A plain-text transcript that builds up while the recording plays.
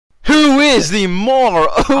is the more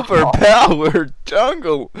overpowered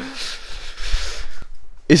jungle?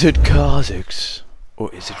 Is it Kazakhs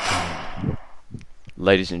or is it KAYN?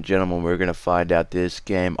 Ladies and gentlemen, we're gonna find out this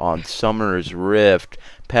game on Summer's Rift.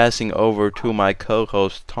 Passing over to my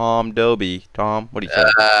co-host Tom Doby. Tom, what do you think?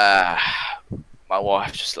 My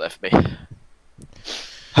wife just left me.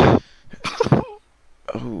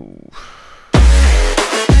 Oh.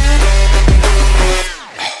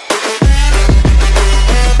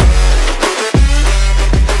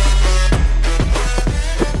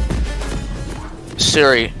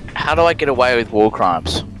 Siri, how do I get away with war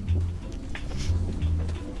crimes?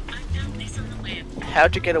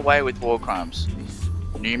 How'd you get away with war crimes?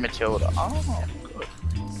 New Matilda. Oh,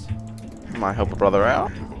 good. Might help a brother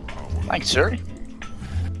out. Thanks, Siri.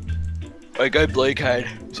 I go blockade,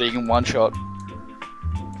 so you can one shot.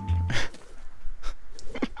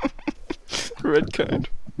 Red cone.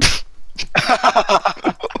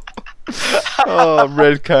 Oh,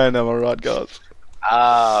 red cone, am I right, guys?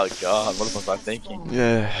 Oh god, what was I thinking?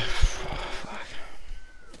 Yeah.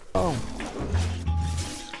 Oh.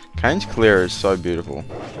 KAYN's clear is so beautiful.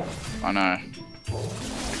 I know.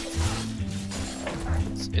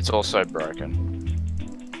 It's also broken.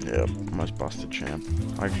 Yep, almost busted champ.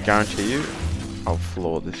 I guarantee you, I'll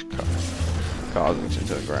floor this Kazakhs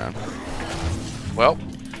into the ground. Well,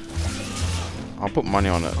 I'll put money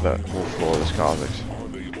on it that will floor this Kazakhs.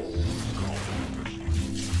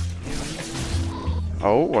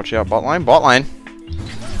 Oh, watch out, bot lane, bot lane.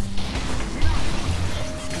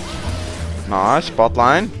 Nice, bot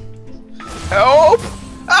lane. help!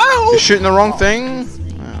 Ow! You're shooting the wrong thing.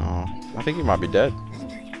 Oh, I think he might be dead.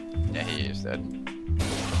 Yeah, he is dead.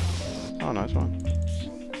 Oh, no, it's fine.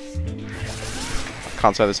 I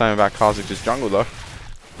can't say the same about Kazakhs' jungle, though.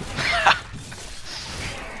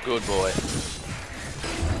 Good boy.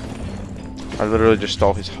 I literally just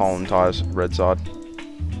stole his whole entire red side.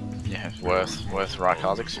 Yeah, it's worth right,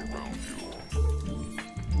 Kazakhs.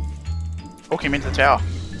 Hook him into the tower.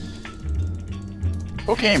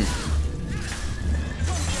 Hook him.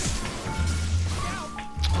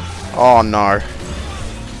 Oh no.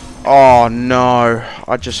 Oh no.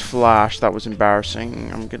 I just flashed. That was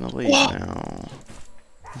embarrassing. I'm gonna leave now.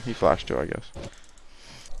 He flashed too, I guess.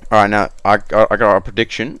 Alright, now I got a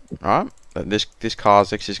prediction, right? That this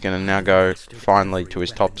Kazakhs is gonna now go finally to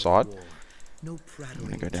his top side. I'm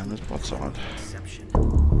gonna go down this bot side.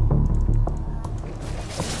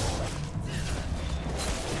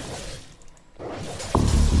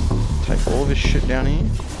 Take all of his shit down here.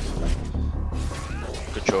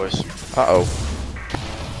 Good choice. Uh-oh.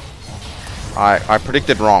 I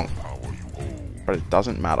predicted wrong. But it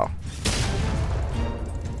doesn't matter.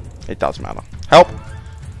 It does matter. Help!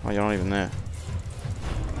 Oh, you're not even there.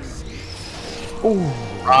 Ooh.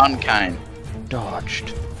 Run, KAYN. Dodged.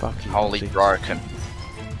 Fuck you. Holy broken.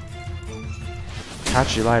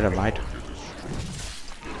 Catch you later, mate.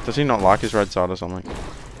 Does he not like his red side or something?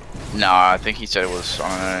 No, I think he said it was, I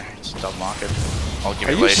don't know, it's a dub market. I'll give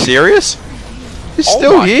Are it you later. serious? He's Oh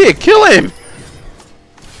still my- here. Kill him!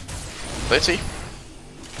 Let's see.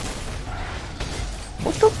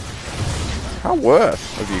 What the? How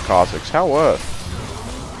worth of you, Kazakhs? How worth?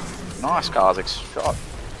 Nice, Kazakhs. Shot.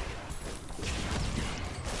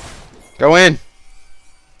 Go in!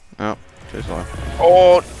 Oh, too slow.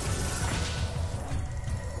 Oh!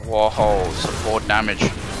 Whoa, support damage.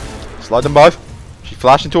 Slide them both. She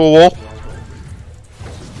flashed into a wall.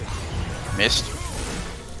 Missed.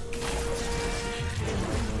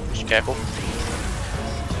 Just careful.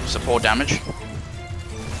 Support damage.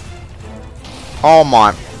 Oh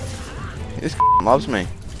my. This loves me.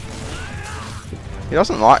 He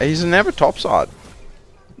doesn't like. He's never topside.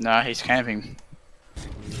 No, he's camping.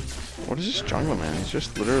 What is this jungler, man? He's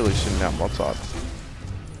just literally sitting down bot side.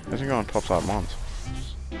 He hasn't gone topside once.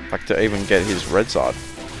 Like to even get his red side.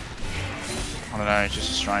 I don't know, he's just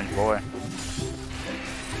a strange boy.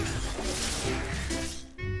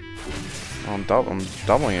 I'm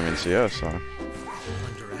doubling him in CS, so.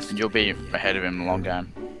 And you'll be ahead of him in the long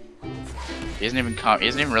game. He hasn't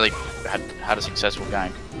even really had a successful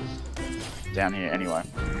game down here anyway.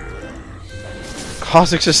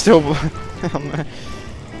 Kazakhs is still.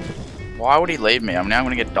 Why would he leave me? I'm now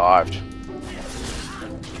gonna get dived.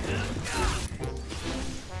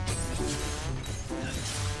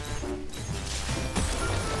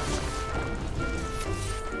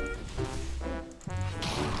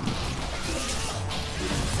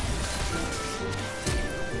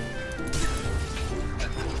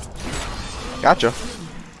 Gotcha.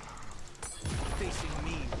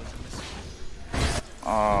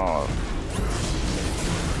 Oh.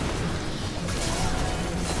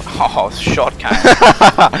 Oh, shot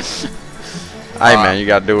KAYN. Hey man, you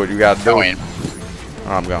gotta do it. You gotta do Go it. in.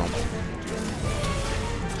 Oh, I'm going.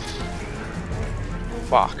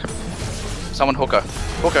 Fuck. Someone hook her.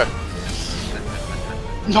 Hook her.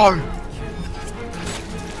 No.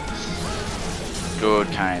 Good,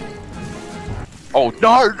 Kane. Oh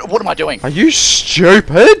no! What am I doing? Are you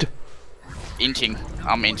stupid? Inting.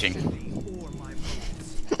 I'm inting.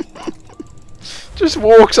 Just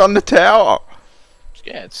walks on the tower.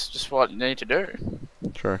 Yeah, it's just what you need to do.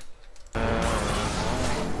 True.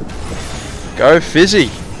 Go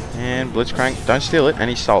Fizzy. And Blitzcrank, don't steal it, and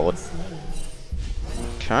he stole it.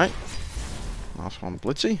 Okay. Last one,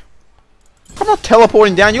 Blitzy. I'm not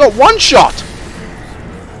teleporting down, you got one shot!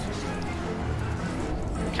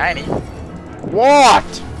 Kaney.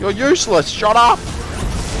 What? You're useless, shut up!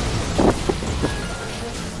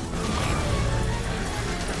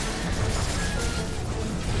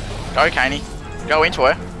 Go, Kaney. Go into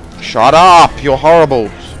her. Shut up, you're horrible.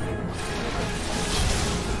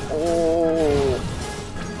 Oh.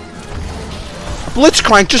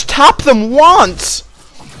 Blitzcrank, just tap them once!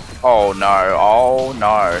 Oh no. Oh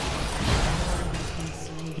no.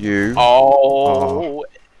 You Oh.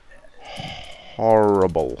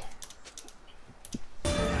 horrible.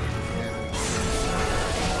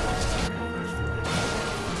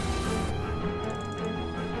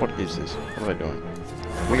 What is this? What are they doing?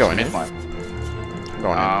 We going in? Mid-mine. We're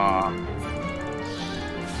going in.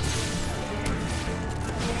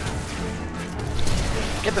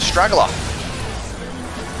 Get the straggler.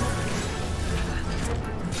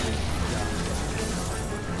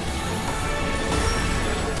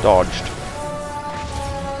 Dodged.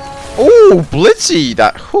 Oh, Blitzy!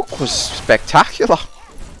 That hook was spectacular.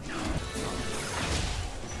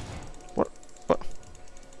 What are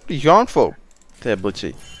you going for? There,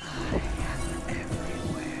 Blitzy.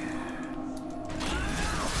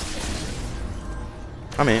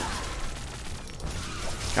 Come here.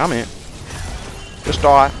 Come here. Just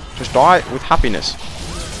die. Just die with happiness.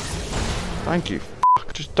 Thank you.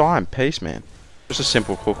 F just die in peace, man. Just a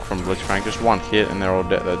simple hook from Blitzcrank. Just one hit and they're all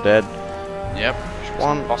dead. They're dead. Yep. Just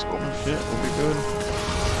one possible. Hit will be good.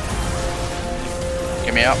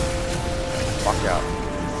 Get me out. Fuck out.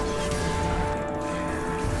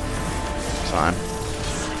 Time.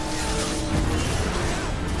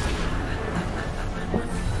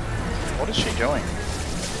 What is she doing?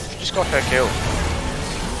 She just got her kill.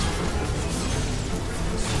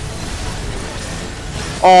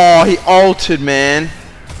 Oh, he ulted, man.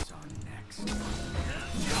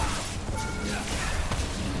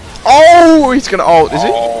 Oh, he's gonna ult, is he?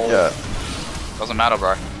 Yeah. Doesn't matter,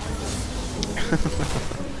 bro.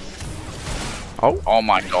 Oh. Oh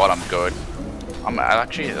my god, I'm good. I'm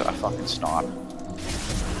actually a fucking snipe.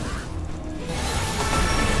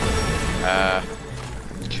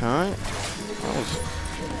 Okay. That was...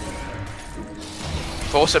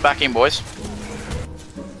 Force it back in, boys.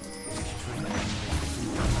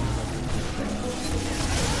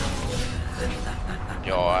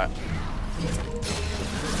 You alright?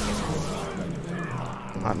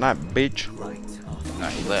 Night night, bitch. No,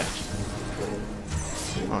 he left.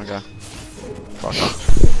 Okay. Fuck up.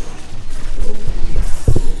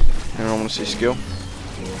 Anyone want to see skill?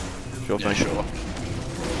 Sure Yeah, thing. sure.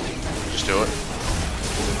 Just do it.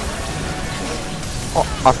 Oh,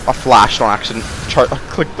 I flashed on accident. I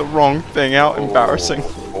clicked the wrong thing out. Embarrassing.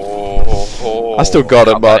 Oh. I still got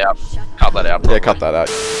it, Cut but... that out. Cut that out, Yeah, probably. cut that out.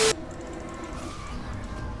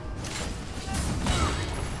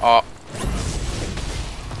 Oh.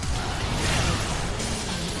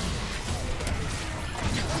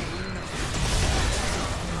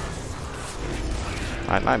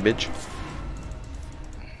 Night night, bitch.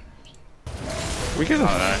 We get a I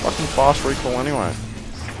don't know. fucking fast recall anyway.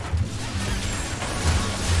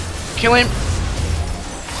 Kill him!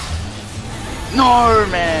 No,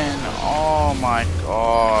 man! Oh my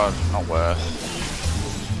god. Not worth.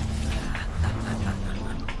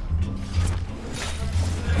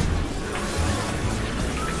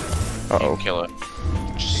 Uh-oh. Kill it.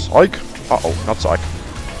 Psych. Uh-oh, not psych.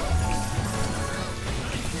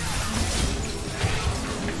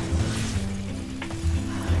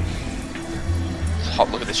 Oh,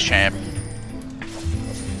 look at this champ.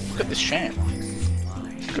 Look at this champ.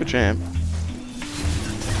 Good champ.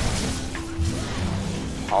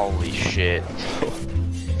 Holy shit.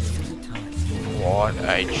 What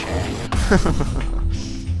a champ.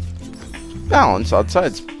 Balance, I'd say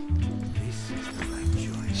it's...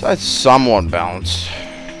 So it's somewhat balanced.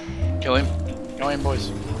 Kill him. Go in, boys.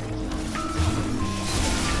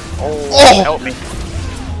 Oh! Help me.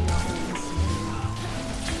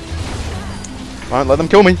 Don't let them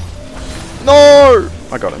kill me. No!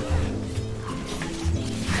 I got him.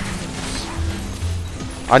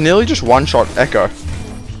 I nearly just one-shot Echo.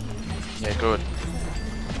 Yeah, good.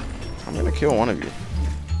 I'm gonna kill one of you.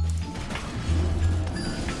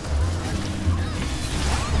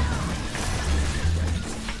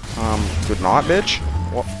 Good night, bitch.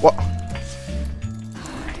 What?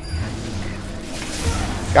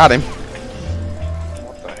 Got him.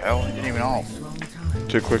 What the hell? He didn't even ult.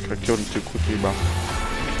 Too quick. I killed him too quickly, bro.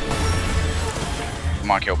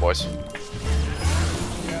 Come on, kill, boys.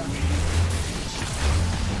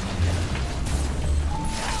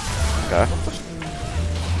 Okay.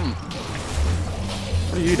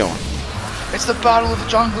 What are you doing? It's the battle of the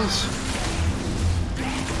jungles.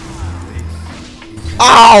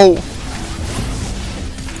 Ow!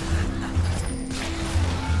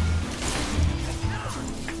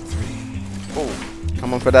 Oh,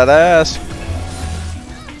 coming for that ass.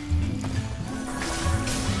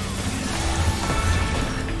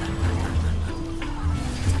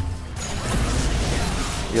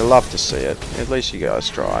 You love to see it. At least you guys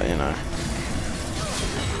try, you know.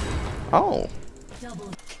 Oh.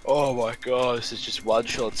 Oh my god, this is just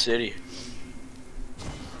one-shot city.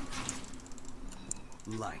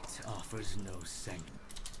 Light offers no sanctity.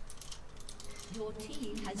 Your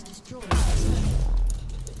team has destroyed.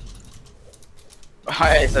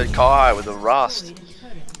 Hey, the guy with the rust.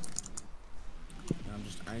 I'm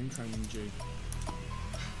just aim training G.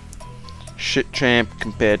 Shit champ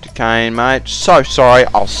compared to KAYN, mate. So sorry,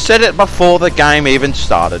 I'll set it before the game even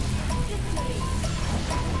started.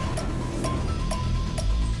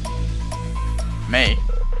 Me?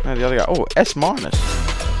 No, the other guy. Oh, S minus.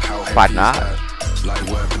 But nah.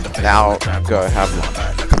 Now go have one.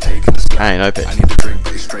 KAYN OP. I need to drink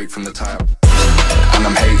it straight from the tap. And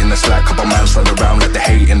I'm hating the slack, couple man slide around like the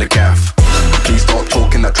hate in the gaff. Please stop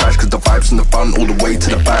talking that trash, cause the vibes in the front all the way to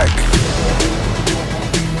the back.